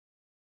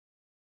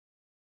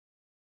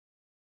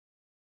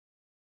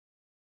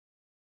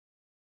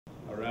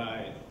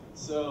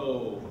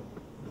So,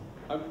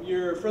 I'm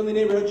your friendly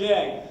neighborhood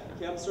JAG,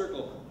 Captain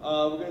Circle.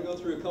 We're going to go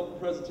through a couple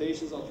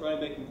presentations. I'll try and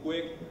make them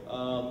quick.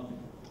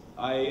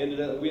 We ended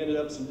up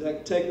with some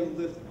technical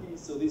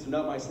difficulties, so these are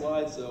not my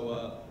slides,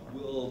 so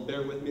we'll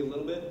bear with me a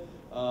little bit.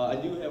 I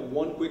do have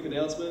one quick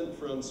announcement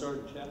from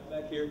Sergeant Chapp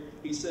back here.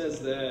 He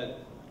says that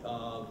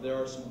there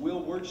are some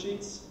wheel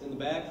worksheets in the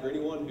back for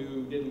anyone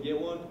who didn't get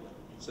one,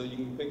 so you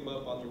can pick them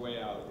up on your way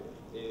out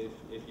if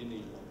you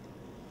need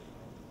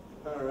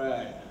one. All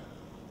right.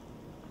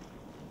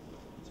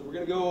 So we're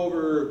going to go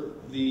over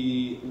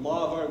the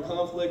law of armed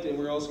conflict, and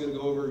we're also going to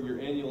go over your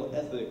annual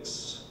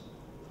ethics.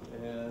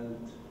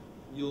 And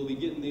you'll be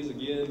getting these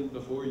again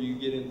before you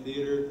get in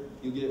theater.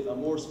 You'll get a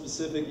more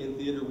specific in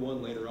theater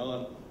one later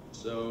on.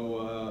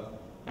 So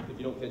if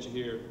you don't catch it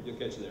here, you'll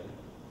catch it there.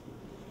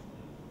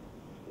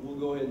 We'll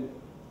go ahead.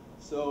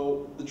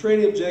 So the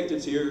training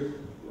objectives here,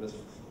 I'm going to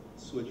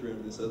switch around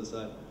to this other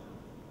side.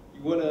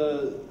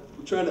 We're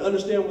trying to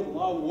understand what the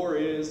law of war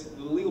is,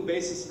 the legal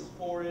basis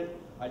for it,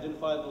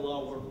 identify the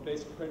law of war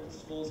basic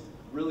principles.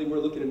 Really, we're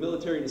looking at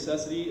military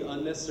necessity,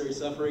 unnecessary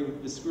suffering,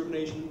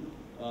 discrimination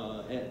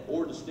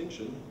or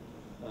distinction,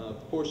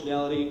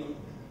 proportionality,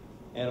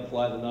 and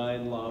apply the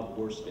 9 law of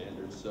war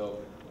standards. So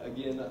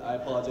again, I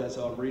apologize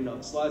how I'm reading off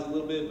the slides a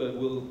little bit, but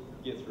we'll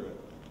get through it.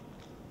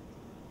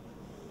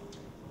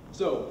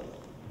 So,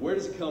 where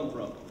does it come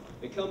from?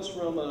 It comes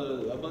from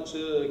a bunch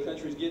of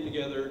countries getting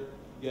together.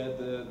 You got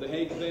the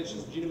Hague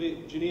Conventions,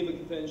 Geneva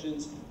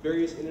Conventions,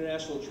 various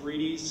international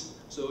treaties.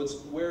 So it's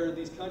where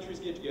these countries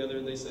get together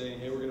and they say,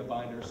 hey, we're going to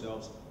bind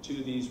ourselves to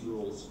these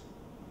rules.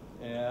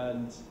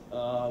 And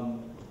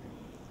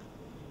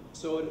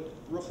so it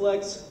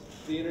reflects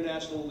the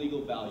international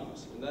legal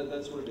values. And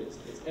that's what it is.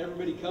 It's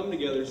everybody coming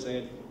together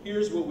saying,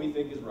 here's what we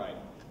think is right.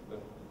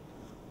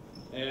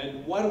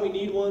 And why do we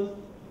need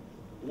one?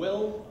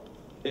 Well,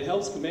 it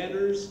helps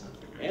commanders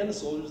and the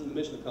soldiers in the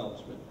mission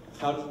accomplishment.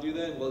 How does it do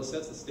that? Well, it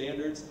sets the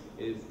standards.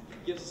 It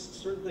gives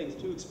certain things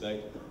to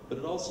expect, but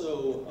it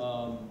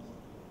also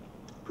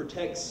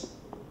protects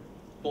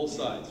both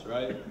sides,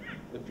 right?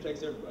 It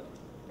protects everybody.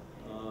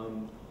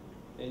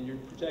 And you're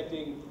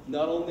protecting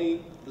not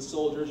only the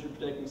soldiers, you're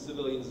protecting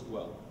civilians as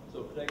well.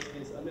 So it protects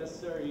against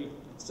unnecessary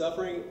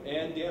suffering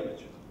and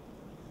damage.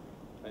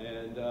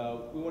 And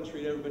we want to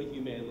treat everybody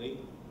humanely,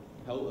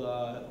 help,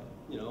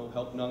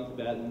 help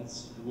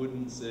non-combatants, wounded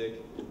and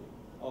sick,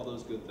 all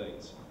those good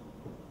things.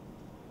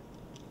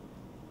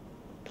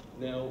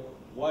 Now,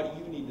 why do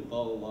you need to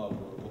follow the law of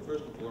war? Well,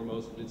 first and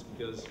foremost, it's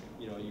because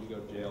you can go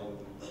to jail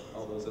and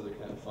all those other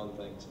kind of fun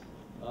things.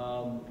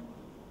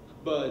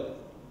 But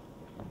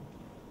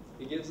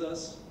it gives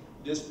us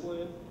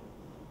discipline.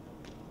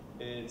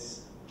 It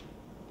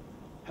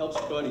helps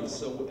your buddies.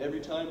 So every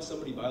time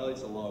somebody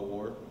violates the law of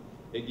war,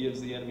 it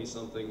gives the enemy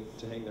something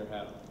to hang their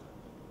hat on.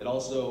 It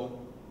also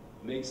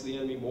makes the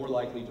enemy more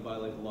likely to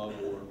violate the law of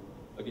war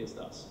against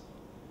us.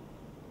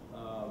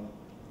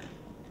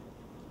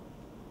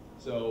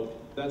 So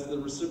that's the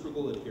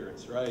reciprocal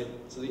adherence, right?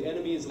 So the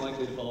enemy is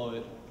likely to follow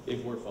it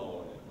if we're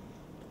following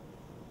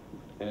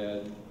it.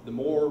 And the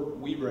more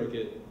we break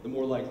it, the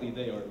more likely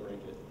they are to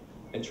break it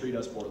and treat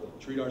us poorly,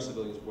 treat our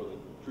civilians poorly,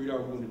 treat our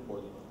wounded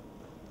poorly.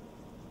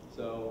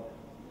 So,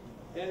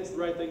 and it's the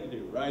right thing to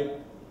do, right?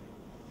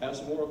 Have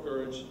some moral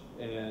courage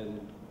and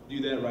do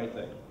that right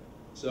thing.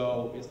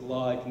 So it's the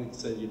law that can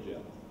send you to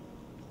jail.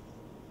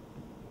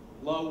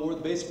 Law of war,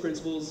 the basic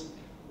principles,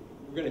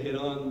 we're going to hit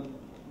on.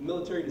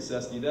 Military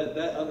necessity, that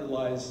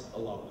underlies a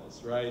lot of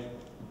this, right?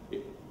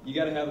 You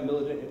got to have a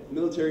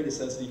military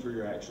necessity for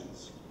your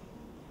actions.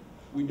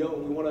 We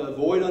want to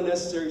avoid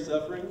unnecessary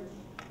suffering,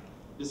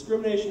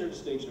 discrimination or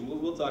distinction.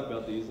 We'll talk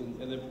about these, and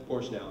then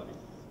proportionality.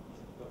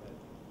 Go ahead.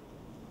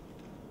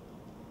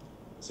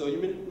 So your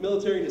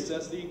military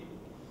necessity,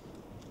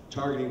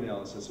 targeting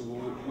analysis. So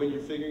when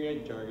you're figuring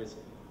out your targets,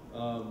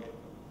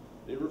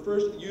 it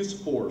refers to the use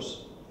of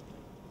force,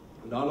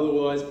 not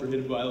otherwise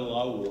prohibited by the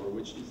law of war,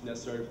 which is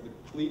necessary for the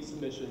complete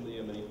submission of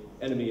the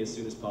enemy as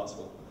soon as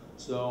possible.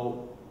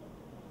 So,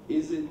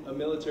 is it a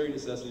military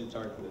necessity to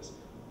target this?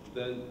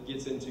 That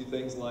gets into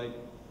things like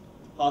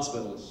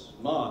hospitals,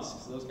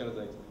 mosques, those kind of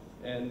things.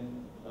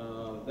 And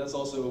that's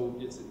also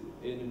gets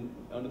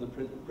under the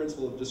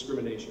principle of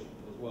discrimination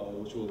as well,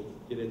 which we'll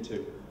get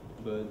into.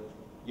 But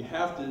you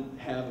have to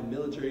have a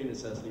military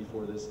necessity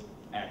for this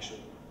action.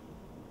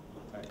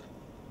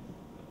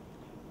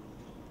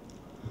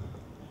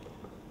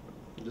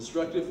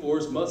 Destructive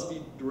force must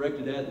be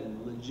directed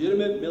at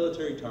legitimate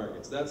military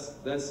targets.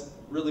 That's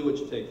really what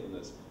you take from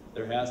this.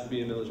 There has to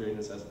be a military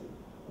necessity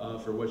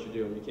for what you're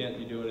doing. You can't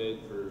be doing it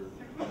for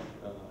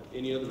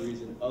any other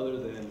reason other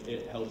than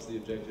it helps the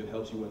objective,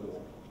 helps you win the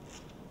war.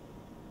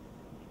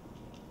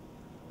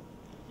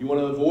 You want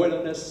to avoid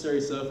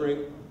unnecessary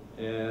suffering,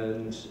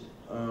 and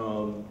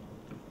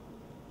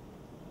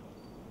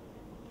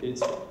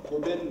it's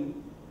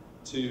forbidden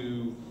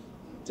to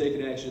take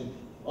an action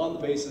on the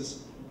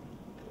basis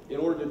in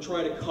order to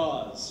try to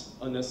cause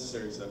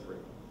unnecessary suffering.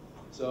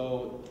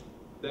 So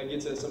that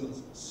gets at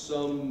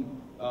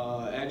some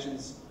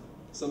actions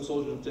some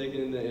soldiers have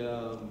taken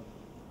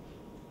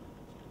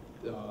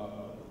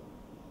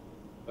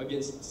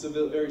against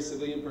very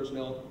civilian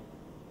personnel.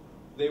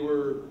 They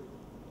were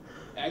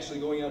actually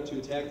going out to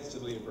attack the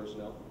civilian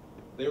personnel.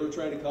 They were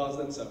trying to cause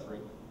them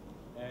suffering.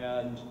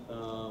 And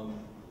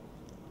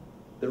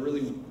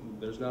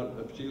there's not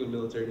a particular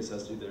military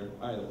necessity there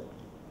either.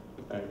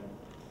 All right.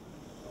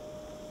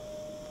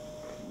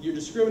 Your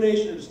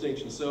discrimination or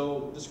distinction.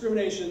 So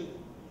discrimination,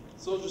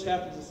 soldiers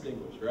have to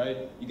distinguish,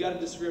 right? You got to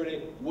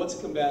discriminate what's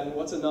a combatant,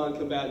 what's a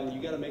non-combatant.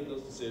 You got to make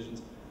those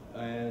decisions.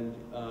 And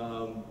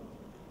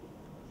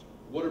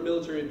what are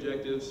military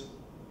objectives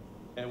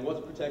and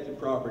what's protected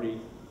property?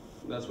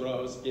 That's what I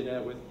was getting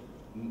at with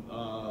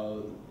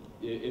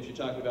if you're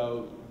talking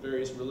about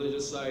various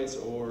religious sites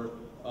or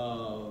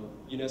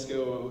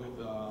UNESCO,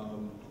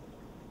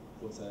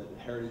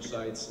 heritage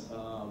sites,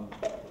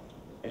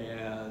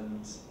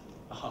 and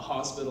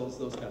hospitals,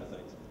 those kind of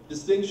things.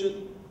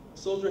 Distinction,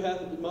 soldier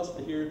must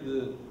adhere to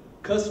the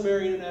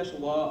customary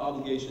international law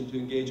obligation to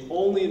engage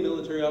only in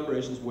military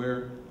operations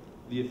where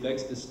the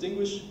effects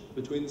distinguish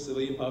between the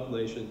civilian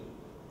population,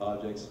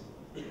 objects,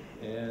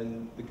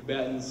 and the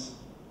combatants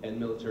and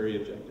military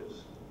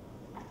objectives.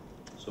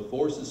 So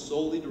force is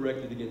solely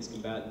directed against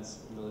combatants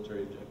and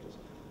military objectives.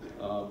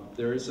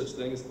 There is such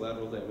thing as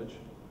collateral damage,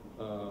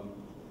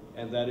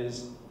 and that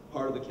is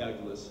part of the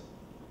calculus.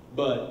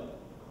 But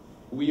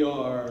we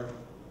are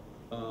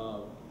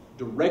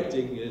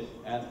directing it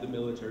at the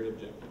military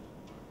objective.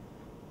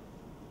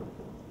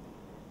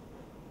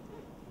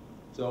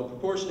 So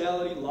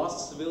proportionality,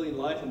 loss of civilian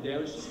life and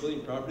damage to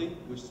civilian property,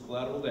 which is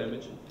collateral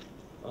damage,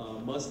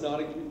 must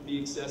not be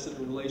excessive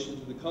in relation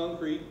to the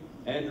concrete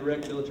and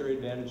direct military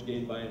advantage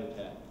gained by an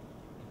attack.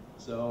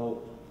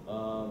 So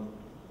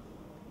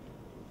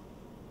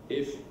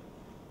if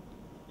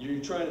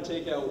you're trying to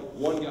take out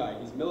one guy,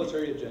 he's a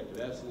military objective,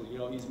 absolutely,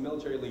 he's a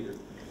military leader,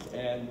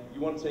 and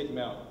you want to take him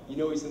out,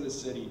 he's in this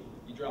city,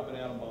 you drop an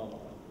atom bomb on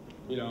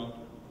him,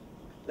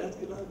 that's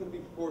not going to be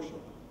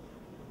proportional.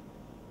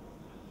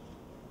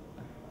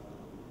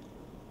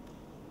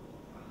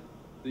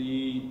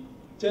 The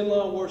 10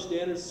 Law of War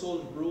Standards,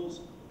 Soldiers'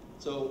 Rules.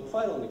 So,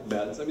 fight only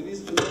combatants. I mean,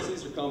 these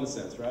are common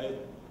sense, right?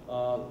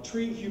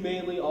 Treat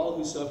humanely all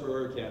who suffer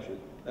or are captured.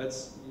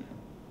 That's,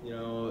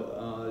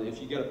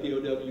 if you got a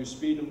POW,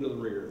 speed them to the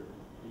rear.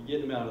 You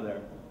get them out of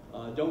there.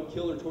 Don't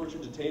kill or torture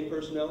detained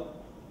personnel.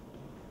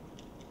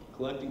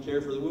 Collect and care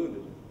for the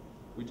wounded.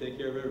 We take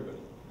care of everybody.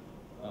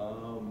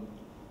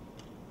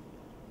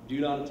 Do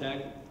not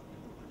attack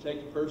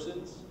protected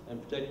persons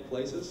and protected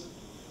places.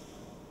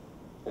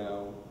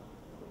 Now,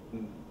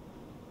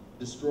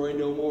 destroy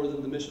no more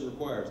than the mission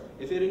requires.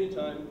 If at any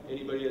time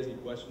anybody has any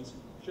questions,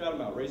 shout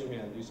them out, raise your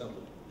hand, do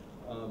something.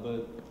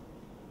 But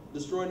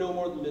destroy no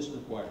more than the mission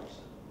requires.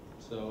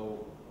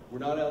 So we're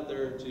not out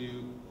there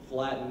to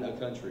flatten a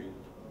country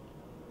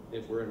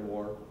if we're in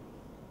war.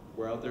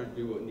 We're out there to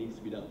do what needs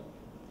to be done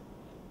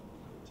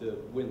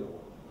to win the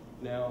war.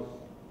 Now,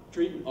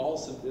 treat all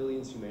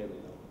civilians humanely,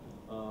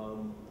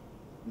 though.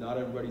 Not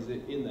everybody's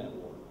in that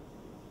war.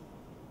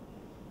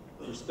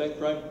 Respect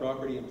private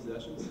property and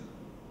possessions.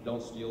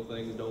 Don't steal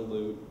things, don't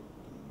loot.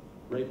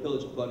 Rape,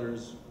 pillage, and plunder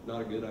is not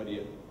a good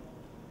idea.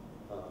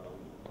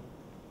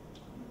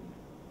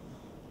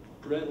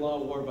 Prevent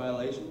law of war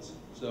violations.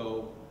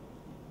 So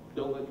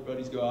don't let your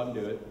buddies go out and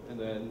do it. And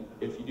then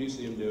if you do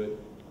see them do it,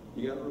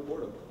 you got to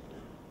report them.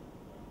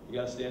 You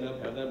got to stand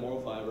up, have that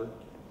moral fiber,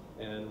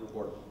 and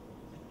report them.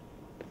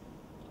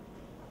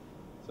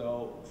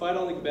 So fight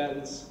only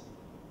combatants.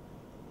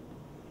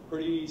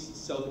 Pretty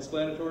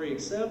self-explanatory,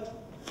 except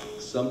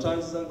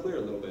sometimes it's unclear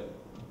a little bit,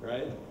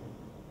 right?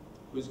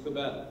 Who's a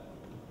combatant?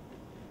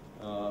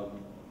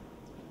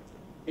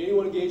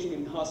 Anyone engaging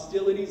in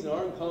hostilities and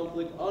armed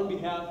conflict on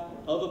behalf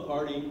of a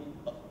party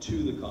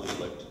to the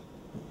conflict.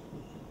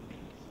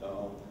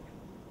 So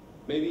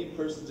maybe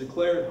persons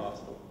declared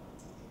hostile,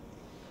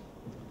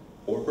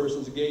 or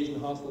persons engaged in a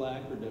hostile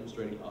act or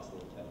demonstrating hostile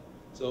intent.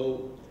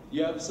 So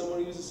you have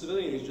someone who's a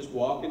civilian who's just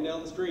walking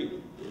down the street.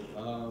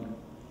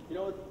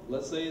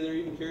 Let's say they're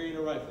even carrying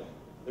a rifle.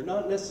 They're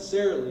not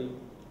necessarily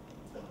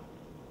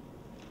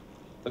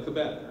a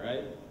combatant,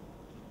 right?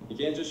 You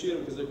can't just shoot them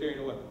because they're carrying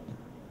a weapon.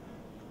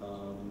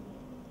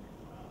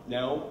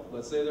 Now,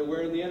 let's say they're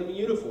wearing the enemy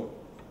uniform.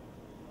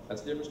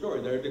 That's a different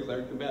story. They're a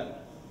declared combatant.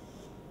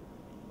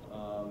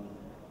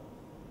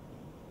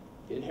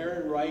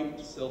 Inherent right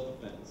to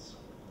self-defense.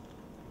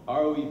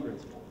 ROE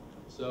principle.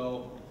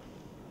 So,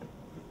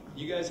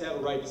 you guys have a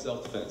right to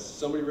self-defense.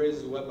 Somebody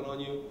raises a weapon on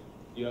you,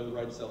 you have the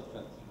right to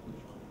self-defense.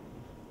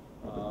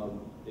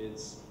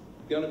 It's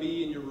going to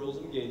be in your rules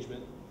of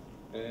engagement,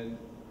 and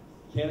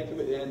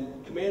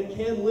command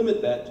can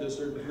limit that to a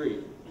certain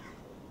degree,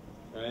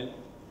 right?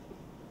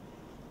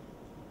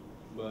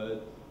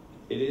 But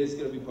it is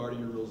going to be part of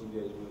your rules of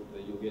engagement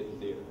that you'll get in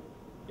theater.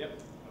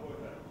 Yep. I would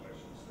have a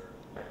question, sir.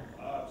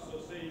 So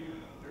say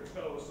you're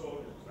fellow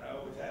soldiers. I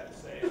always have to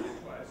say, if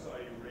I saw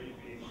you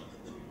raping,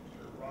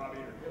 or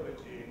robbing, or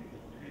pillaging,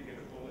 you're going to get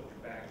a bullet in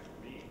your back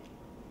for me.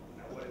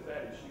 Now, what is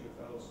that? You shoot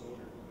a fellow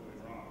soldier for doing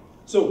wrong.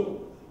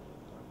 So,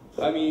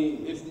 I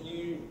mean, if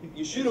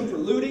you shoot them for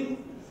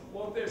looting.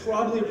 Well, if they're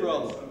probably a raping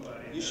problem.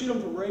 somebody? You shoot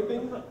them for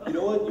raping, you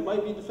know what? You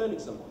might be defending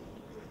someone.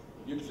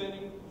 You're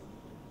defending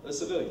a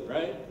civilian,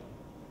 right?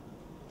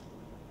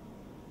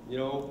 You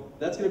know,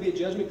 that's going to be a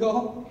judgment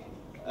call.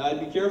 I'd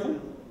be careful,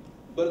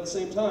 but at the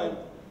same time,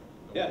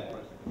 yeah.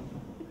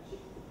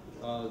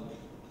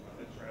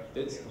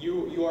 It's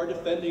you are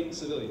defending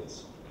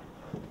civilians.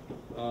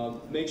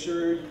 Make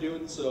sure you're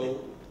doing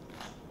so.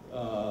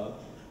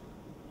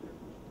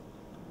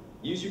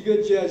 Use your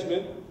good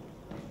judgment.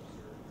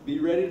 Be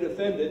ready to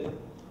defend it,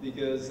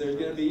 because there's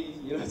going to be,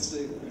 you know,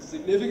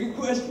 significant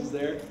questions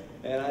there,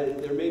 and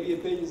there may be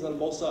opinions on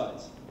both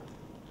sides.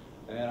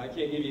 And I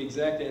can't give you an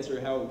exact answer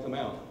of how it would come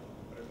out.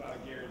 But it's not a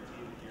guarantee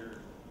that you're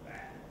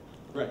back.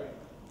 Right.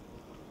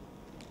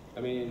 I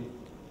mean,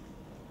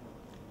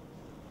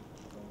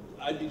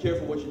 I'd be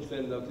careful what you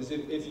defend, though, because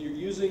if you're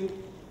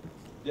using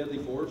deadly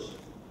force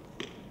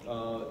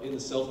in the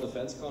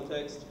self-defense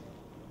context,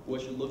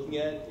 what you're looking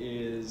at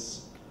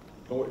is,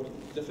 or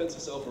defense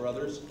of self or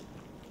others,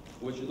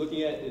 what you're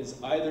looking at is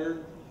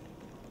either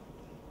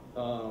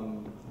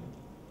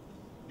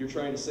you're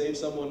trying to save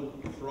someone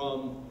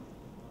from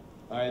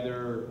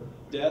either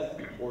death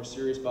or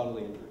serious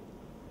bodily injury.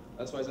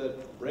 That's why I said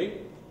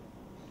rape.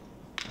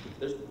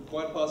 There's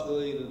quite a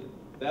possibility that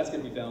that's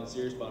going to be found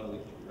serious bodily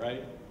injury,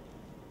 right?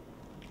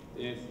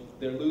 If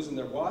they're losing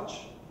their watch,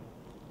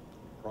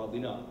 probably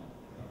not.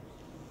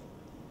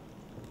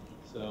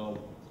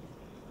 So,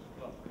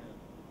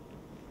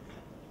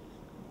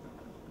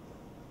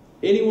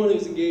 anyone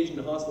who's engaged in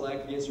a hostile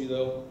act against you,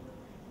 though,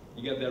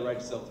 you got that right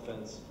to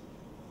self-defense.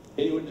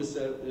 Anyone just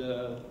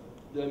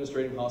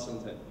demonstrating hostile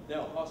intent.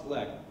 Now, hostile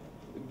act,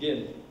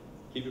 again,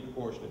 keep it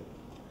proportionate.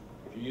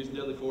 If you're using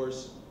deadly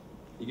force,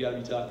 you got to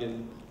be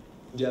talking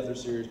death or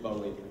serious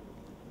bodily injury.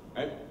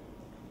 All right?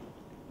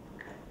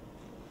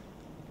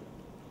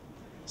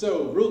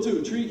 So, rule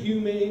 2, treat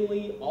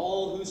humanely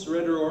all who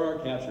surrender or are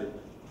captured.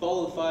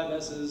 Follow the 5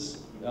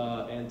 S's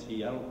and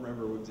T. I don't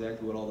remember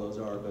exactly what all those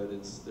are, but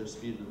there's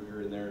speed of the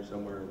rear in there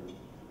somewhere.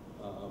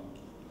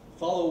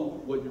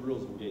 Follow what your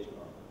rules of engagement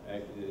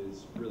are,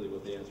 is really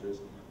what the answer is.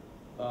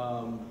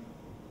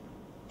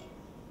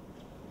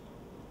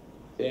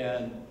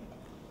 And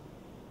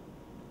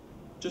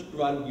just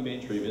provide them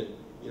humane treatment.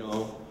 You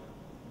know,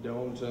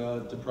 don't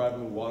deprive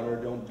them of water,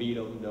 don't beat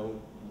them,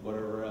 don't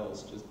whatever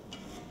else. Just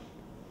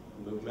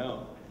move them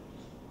out.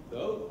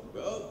 All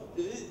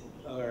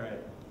right.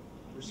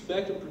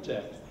 Respect and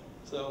protect.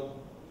 So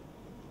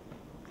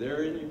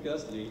they're in your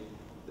custody.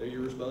 They're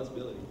your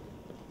responsibility.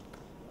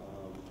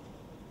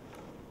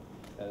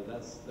 And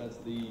that's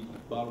the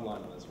bottom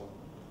line on this one.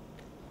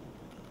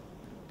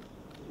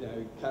 You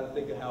know, kind of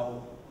think of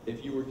how,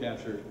 if you were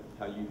captured,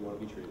 how you'd want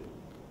to be treated.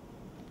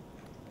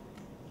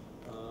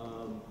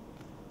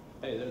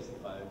 Hey, there's the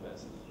 5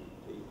 S's.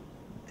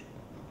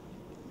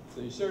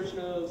 So you search,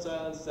 know,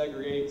 silence,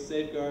 segregate,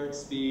 safeguard,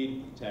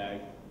 speed,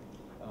 tag.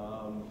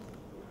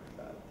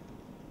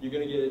 You're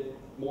going to get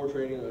more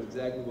training on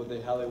exactly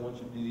how they want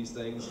you to do these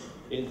things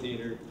in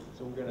theater.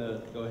 So we're going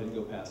to go ahead and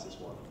go past this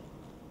one.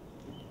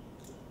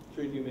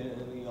 Treat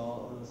humanely,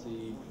 let's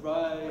see,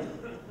 provide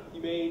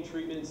humane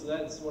treatment. So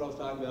that's what I was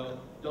talking about.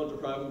 Don't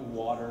deprive them of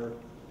water.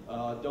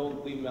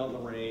 Don't leave them out in the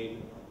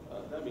rain.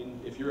 I mean,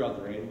 if you're out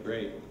in the rain,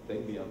 great. They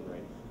can be out in the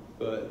rain.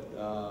 But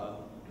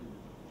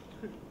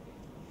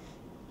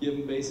give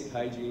them basic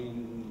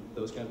hygiene,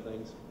 those kind of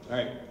things. All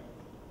right.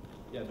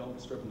 Yeah, don't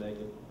strip them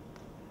naked.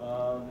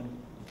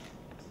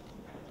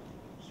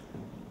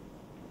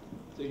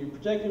 So you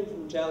protect them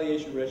from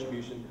retaliation,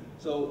 retribution.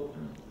 So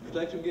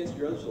protect them against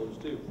your other soldiers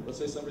too. Let's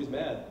say somebody's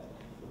mad,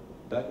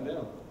 back them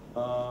down.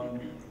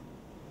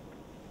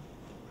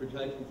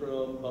 Protect them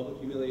from public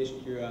humiliation,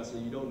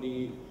 curiosity. You don't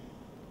need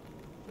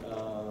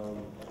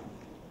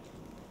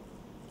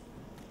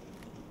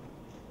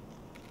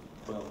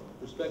well,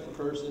 respect the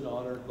person,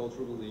 honor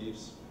cultural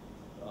beliefs,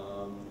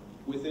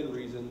 within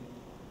reason,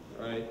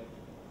 right?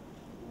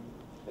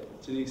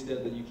 To the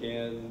extent that you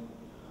can,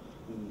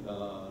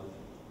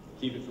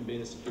 keep it from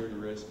being a security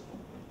risk.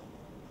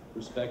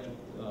 Respect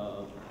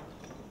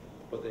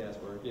what they ask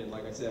for. Again,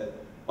 like I said,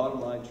 bottom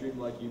line, treat them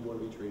like you'd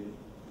want to be treated.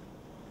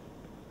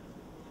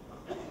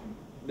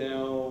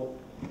 Now,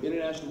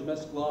 international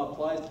domestic law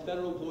applies to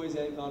federal employees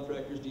and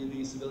contractors,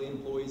 DoD civilian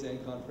employees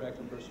and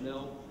contractor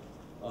personnel.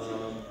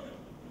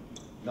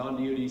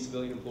 Non-DoD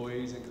civilian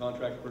employees and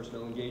contractor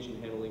personnel engaged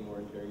in handling or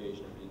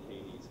interrogation of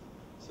detainees.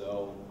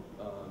 So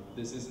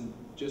this isn't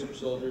just for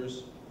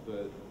soldiers,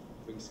 but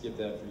we can skip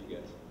that for you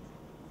guys.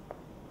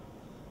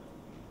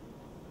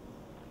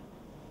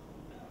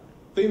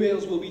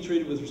 Females will be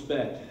treated with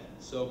respect,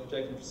 so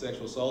protect them from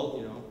sexual assault,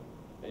 you know,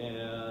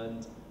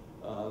 and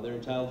they're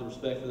entitled to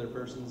respect for their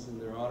persons and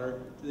their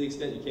honor to the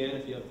extent you can.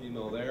 If you have a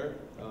female there,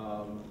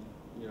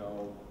 you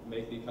know,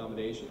 make the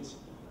accommodations.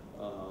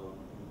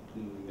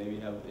 Maybe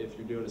have, if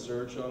you're doing a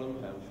search on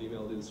them, have a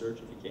female do the search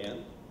if you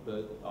can.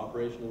 But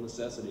operational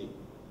necessity,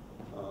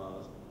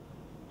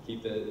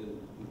 keep that,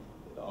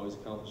 always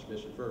accomplish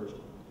mission first,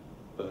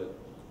 but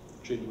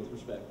treat them with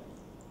respect.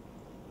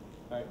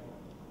 All right.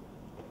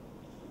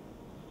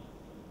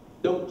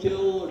 Don't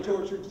kill or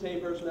torture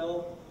detained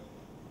personnel.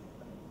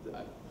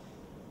 I'm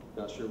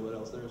not sure what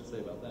else there is to say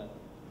about that.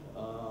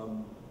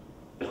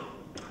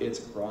 It's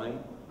a crime.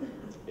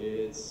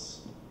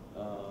 It's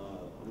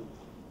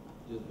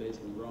just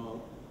basically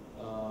wrong.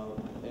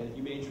 And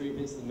humane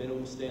treatment is the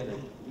minimum standard.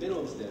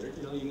 Minimum standard,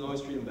 you know, you can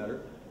always treat them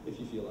better if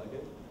you feel like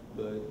it,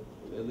 but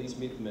at least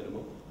meet the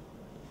minimum.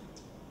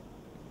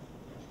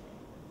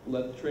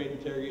 Let the trained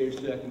interrogators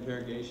conduct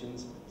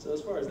interrogations. So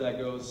as far as that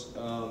goes,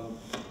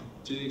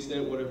 to the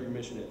extent whatever your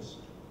mission is.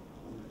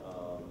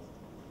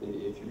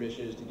 If your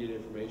mission is to get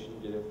information,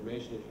 get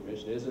information. If your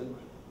mission isn't,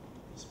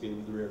 speed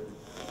with the rear.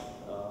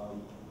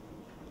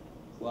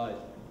 Slide.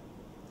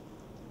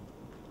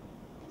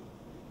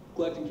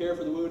 Collect and care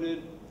for the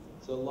wounded.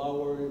 So the law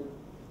warrant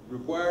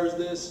requires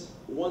this.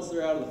 Once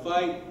they're out of the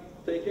fight,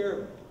 take care of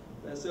them.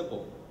 That's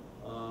simple.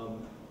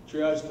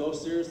 Triage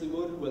most seriously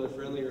wounded, whether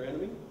friendly or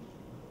enemy,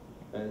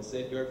 and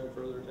safeguard from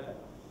further attack.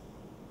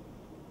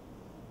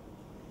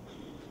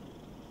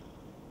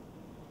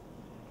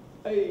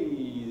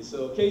 Hey,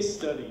 so case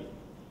study.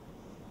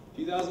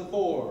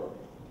 2004,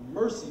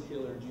 Mercy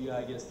Killer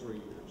GI gets 3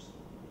 years.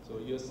 So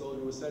a U.S.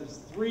 soldier was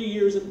sentenced to 3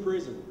 years in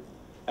prison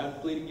after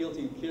pleading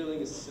guilty to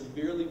killing a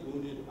severely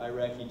wounded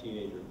Iraqi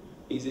teenager.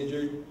 He's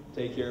injured,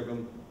 take care of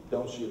him,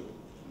 don't shoot him.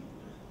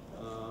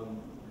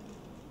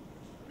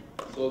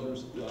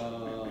 Soldiers,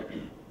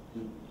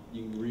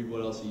 you can read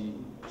what else he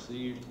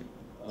received.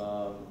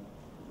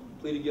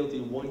 Pleaded guilty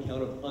to 1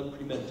 count of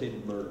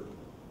unpremeditated murder.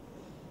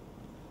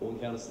 1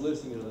 count of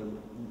soliciting another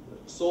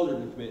soldier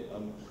to commit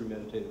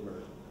unpremeditated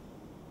murder.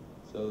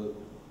 So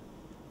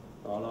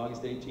on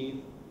August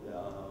 18th,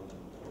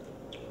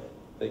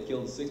 they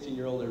killed a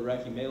 16-year-old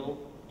Iraqi male,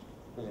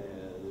 and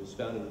it was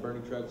found in a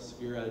burning truck with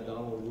severe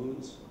abdominal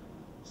wounds,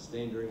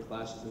 sustained during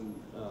clashes in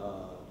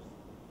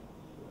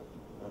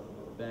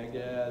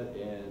Baghdad,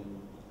 and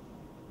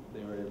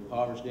they were in an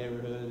impoverished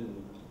neighborhood,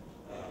 and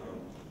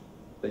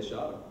they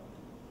shot him.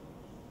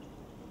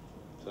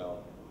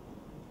 So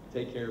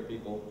take care of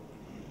people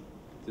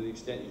to the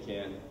extent you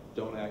can.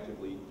 Don't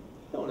actively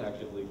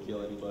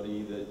kill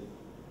anybody that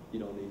you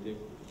don't need to.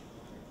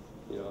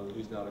 You know,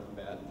 who's not a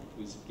combatant,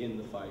 who's in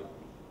the fight.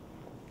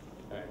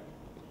 All right.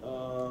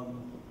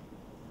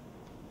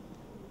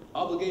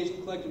 Obligation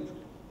to collect and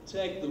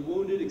protect the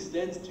wounded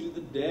extends to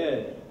the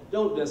dead.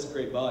 Don't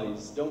desecrate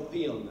bodies. Don't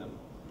pee on them.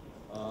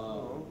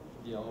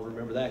 You know,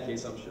 remember that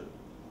case, I'm sure.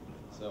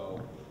 So,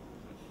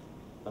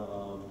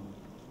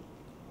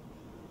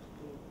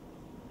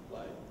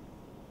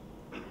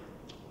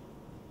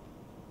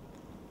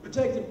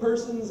 protected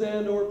persons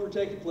and or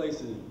protected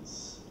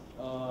places.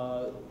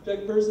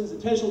 Protected persons,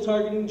 intentional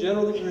targeting,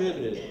 generally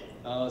prohibited.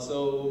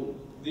 So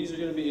these are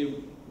going to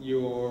be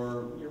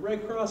your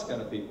Red Cross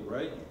kind of people,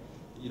 right?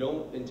 You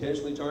don't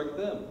intentionally target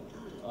them.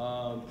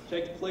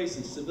 Protected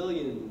places,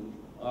 civilian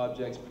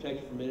objects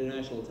protected from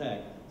international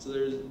attack. So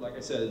there's, like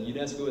I said,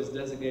 UNESCO has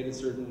designated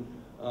certain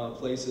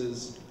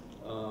places,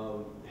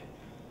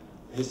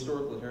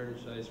 historical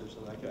heritage sites or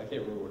something. I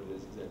can't remember what it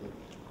is exactly.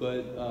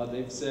 But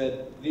they've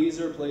said these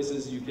are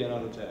places you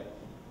cannot attack.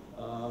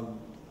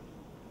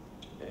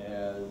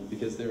 And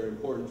because they're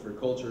important for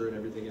culture and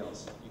everything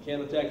else. You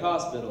can't attack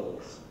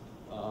hospitals.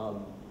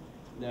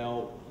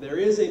 Now, there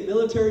is a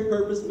military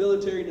purpose,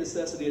 military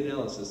necessity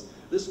analysis.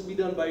 This will be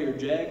done by your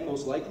JAG,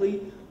 most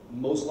likely.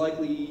 Most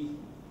likely,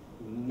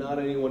 not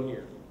anyone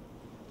here.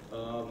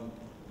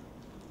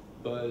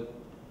 But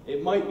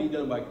it might be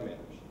done by commanders,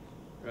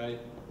 right?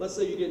 Let's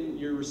say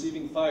you're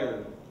receiving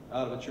fire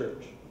out of a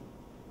church.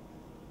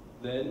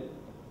 Then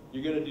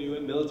you're going to do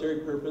a military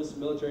purpose,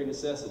 military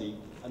necessity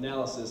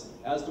analysis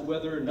as to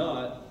whether or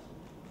not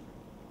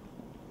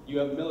you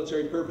have a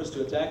military purpose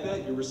to attack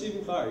that. You're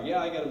receiving fire.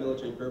 Yeah, I got a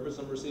military purpose.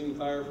 I'm receiving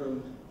fire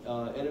from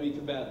enemy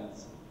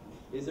combatants.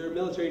 Is there a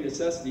military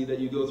necessity that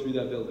you go through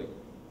that building?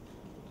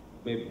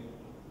 Maybe.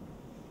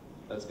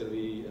 That's going to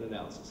be an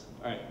analysis.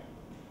 All right.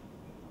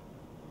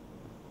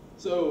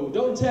 So,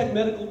 don't attack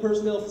medical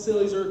personnel,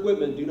 facilities, or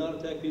equipment. Do not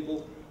attack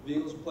people,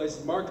 vehicles, or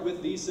places marked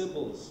with these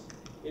symbols.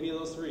 Any of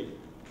those 3.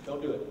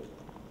 Don't do it.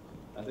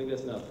 I think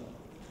that's enough.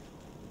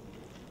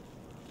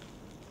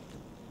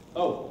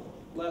 Oh,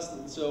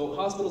 last, so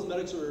hospitals,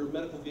 medics, or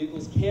medical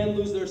vehicles can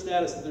lose their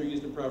status if they're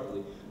used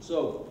improperly.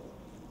 So,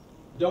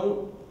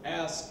 don't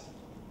ask,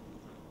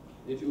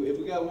 if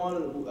we got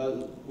one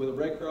with a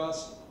Red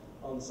Cross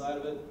on the side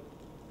of it,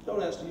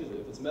 don't ask to use it.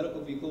 If it's a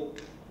medical vehicle,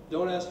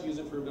 don't ask to use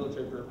it for a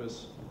military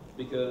purpose,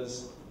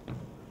 because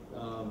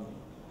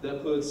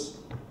that puts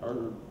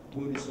our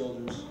wounded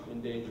soldiers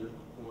in danger,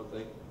 for one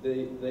thing.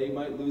 They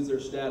might lose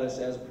their status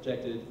as a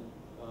protected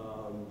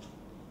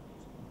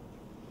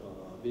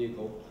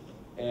vehicle.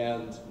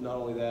 And not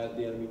only that,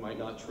 the enemy might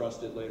not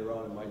trust it later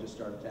on and might just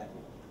start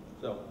attacking.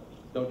 So,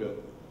 don't do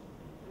it.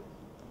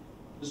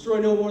 Destroy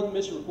no more than the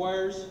mission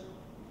requires.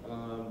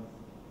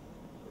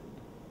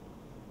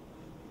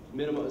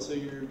 Minimum, so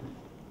you're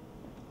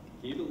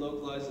keep it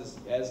localized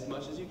as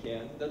much as you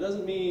can. That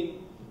doesn't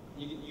mean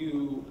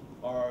you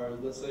are,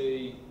 let's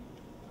say,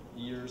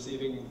 you're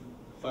receiving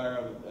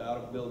fire out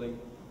of a building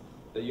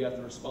that you have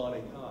to respond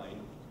in kind.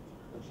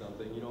 or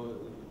something, you know,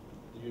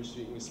 you're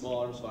shooting a small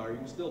arms fire, you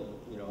can still,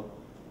 you know,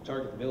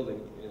 target the building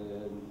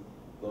and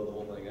blow the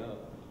whole thing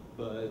up.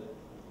 But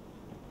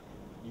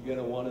you're going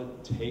to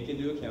want to take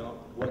into account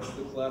what's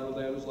the collateral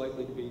damage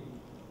likely to be,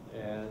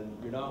 and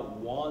you're not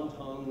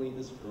wantonly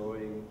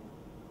destroying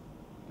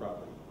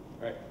property,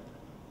 right?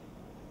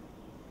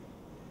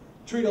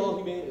 Treat all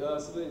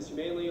civilians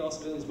humanely. All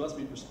civilians must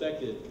be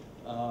respected.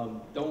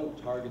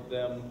 Don't target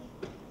them,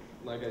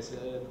 like I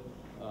said.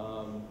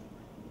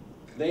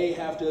 They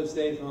have to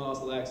abstain from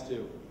hostile acts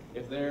too.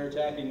 If they're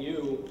attacking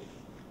you,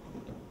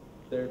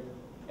 they're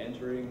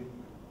entering,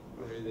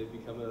 they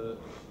become a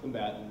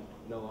combatant,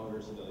 no longer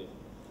a civilian.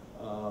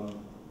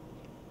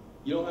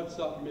 You don't have to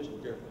stop your mission,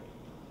 carefully.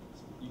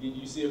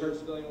 You see a hurt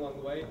civilian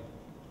along the way,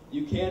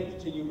 you can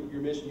continue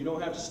your mission. You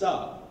don't have to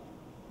stop.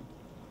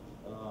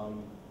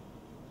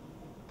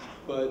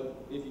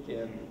 But if you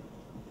can,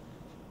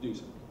 do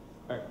so.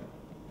 All right.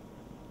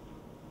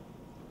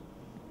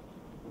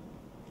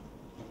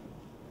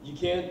 You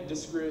can't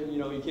disagree, you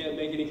know, you can't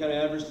make any kind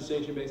of adverse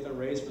distinction based on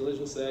race,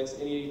 religion, sex,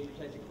 any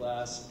protected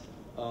class.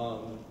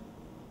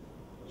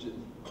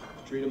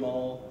 Treat them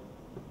all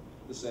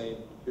the same,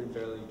 treat them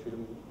fairly, treat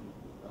them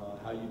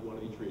how you'd want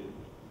to be treated,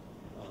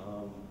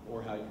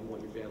 or how you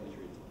want your family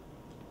treated.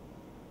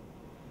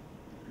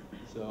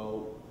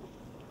 So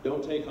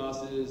don't take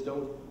hostages,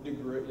 don't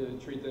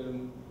treat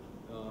them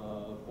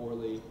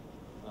poorly.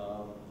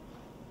 I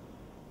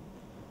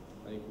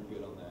think we're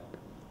good on that.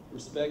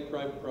 Respect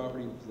private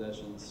property and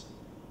possessions.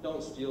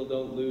 Don't steal,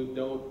 don't loot,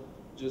 don't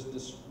just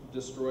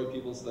destroy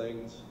people's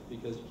things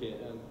because you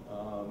can.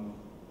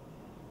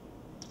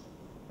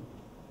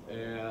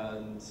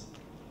 And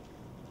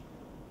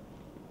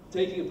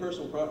taking a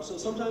personal property. So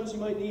sometimes you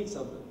might need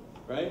something,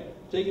 right?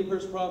 Taking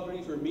personal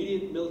property for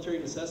immediate military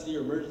necessity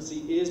or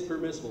emergency is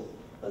permissible.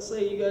 Let's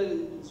say you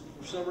guys,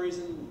 for some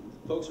reason,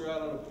 folks are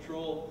out on a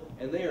patrol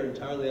and they are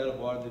entirely out of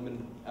water. They've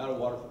been out of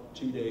water for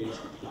 2 days,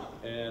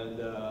 and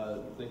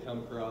they come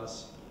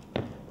across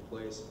a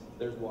place.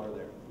 There's water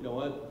there. You know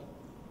what?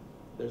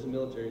 There's a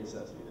military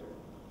necessity there.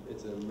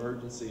 It's an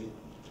emergency.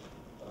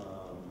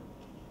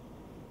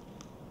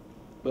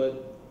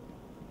 But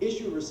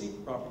issue a receipt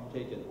for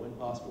property taken when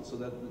possible, so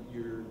that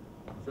your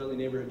friendly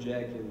neighborhood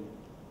JAG can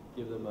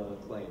give them a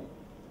claim.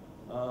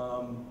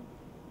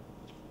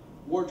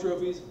 War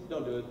trophies,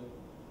 don't do it.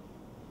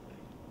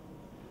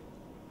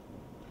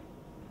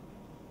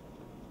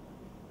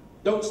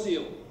 Don't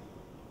steal,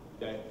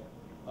 okay?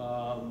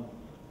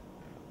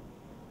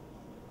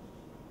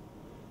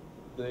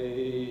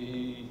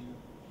 The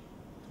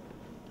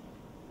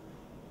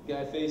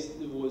guy faced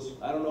was,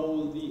 I don't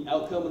know the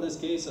outcome of this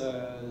case.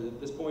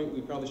 At this point,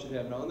 we probably should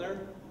have it on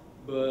there,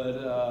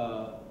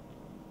 but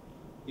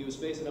he was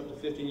facing up to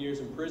 15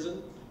 years in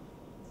prison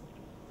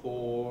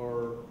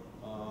for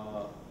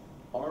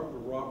armed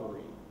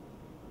robbery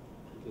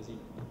because he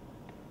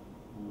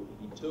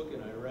took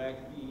an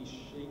Iraqi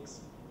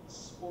sheikh's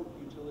sport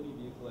utility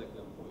vehicle at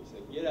gunpoint. He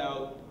said, "Get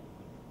out,"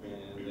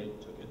 and they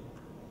took it.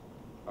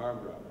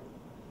 Armed robbery.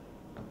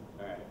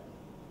 All right.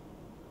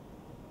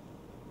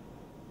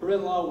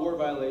 Prevent law war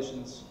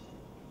violations.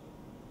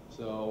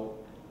 So,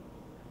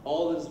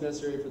 all that is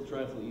necessary for the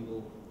triumph of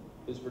evil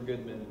is for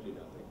good men to do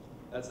nothing.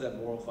 That's that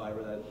moral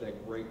fiber,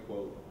 that great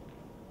quote.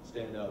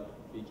 Stand up,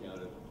 be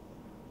counted,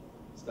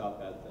 stop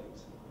bad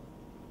things.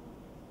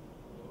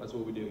 That's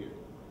what we do here.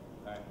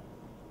 All right.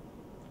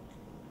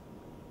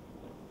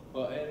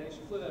 Well, and you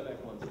should flip that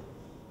back once. I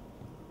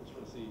just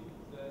want to see.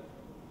 Is that?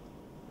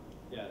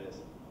 Yeah, it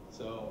is.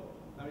 So,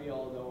 how do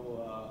y'all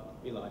know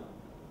Eli?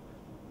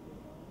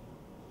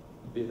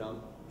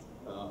 Vietnam.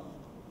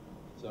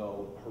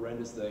 So,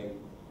 horrendous thing.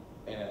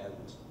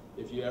 And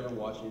if you ever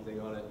watch anything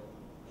on it,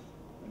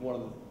 one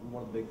of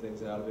the big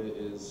things out of it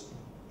is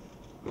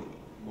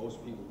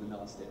most people do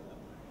not stand up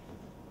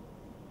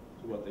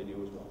to what they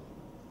do as well.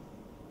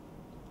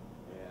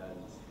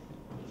 And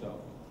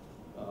so,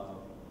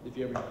 if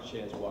you ever get a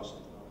chance, watch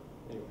something on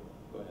it. Anyway,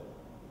 go ahead.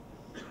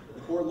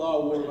 Report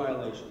law war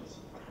violations.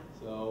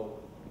 So,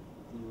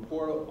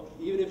 report,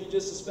 even if you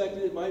just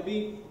suspected it might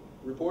be,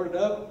 report it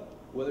up,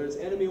 whether it's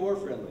enemy or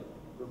friendly.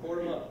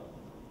 Report them up.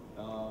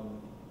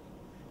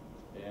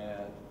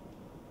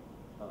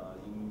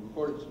 You can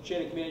report it to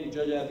chain of command, your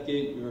judge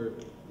advocate, your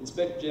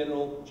inspector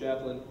general,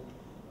 chaplain,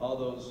 all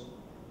those.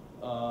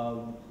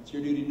 It's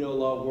your duty to know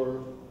law of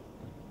war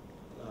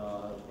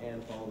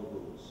and follow the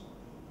rules.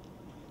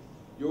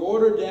 You're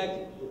ordered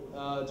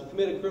to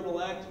commit a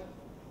criminal act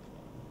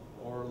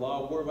or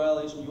law of war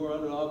violation. You are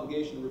under an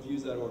obligation to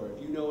refuse that order.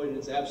 If you know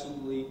it's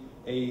absolutely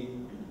a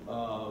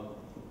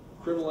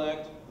criminal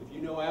act, if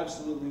you know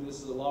absolutely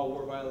this is a law of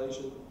war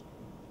violation,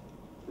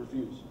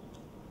 refuse.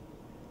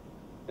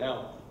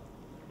 Now,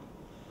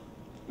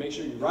 make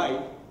sure you're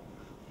right,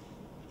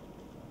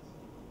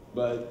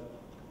 but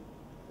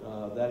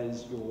that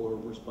is your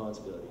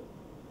responsibility.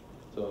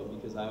 So,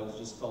 because I was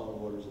just following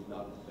orders and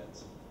not a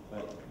defense.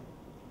 Right?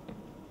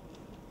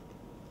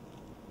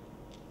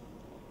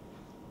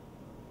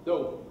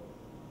 So,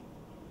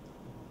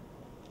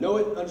 know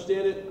it,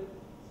 understand it,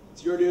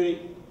 it's your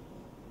duty.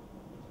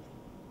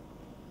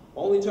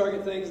 Only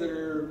target things that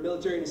are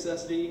military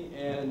necessity,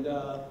 and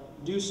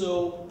do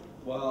so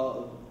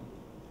while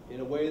in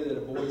a way that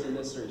avoids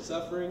unnecessary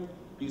suffering.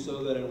 Do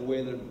so that in a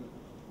way that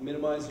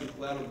minimizes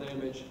collateral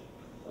damage.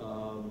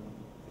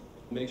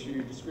 Make sure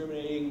you're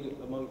discriminating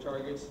among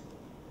targets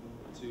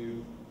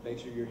to make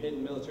sure you're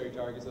hitting military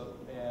targets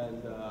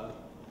and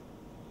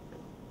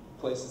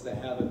places that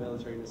have a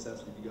military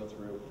necessity to go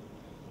through.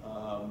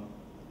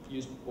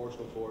 Use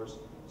proportional force.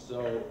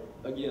 So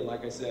again,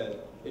 like I said,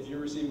 if you're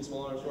receiving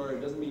small arms fire,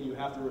 it doesn't mean you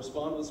have to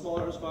respond with small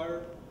arms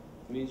fire.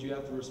 It means you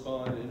have to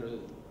respond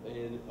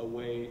in a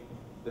way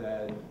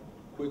that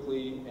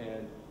quickly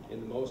and in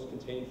the most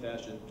contained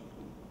fashion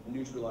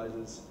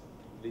neutralizes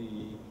the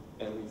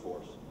enemy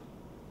force.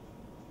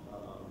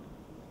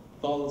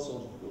 Follow the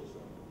soldier rules.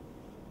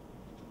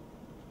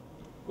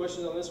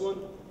 Questions on this one?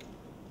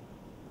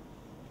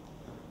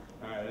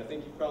 All right, I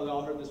think you've probably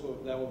all heard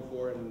that one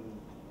before, and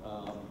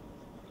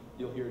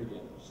you'll hear it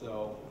again.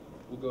 So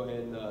we'll go ahead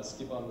and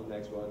skip on to the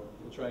next one.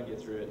 We'll try and get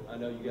through it. I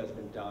know you guys have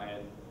been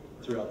dying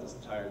throughout this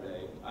entire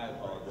day. I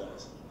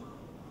apologize.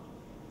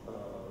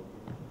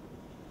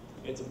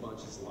 It's a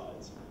bunch of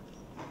slides.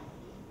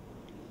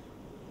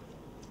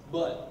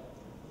 But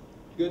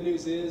good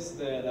news is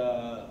that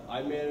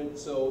I managed,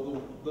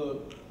 so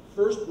the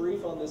first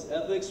brief on this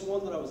ethics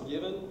one that I was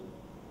given,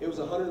 it was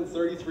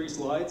 133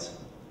 slides.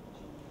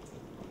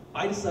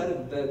 I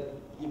decided that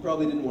you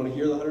probably didn't want to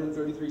hear the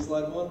 133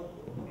 slide one.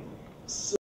 So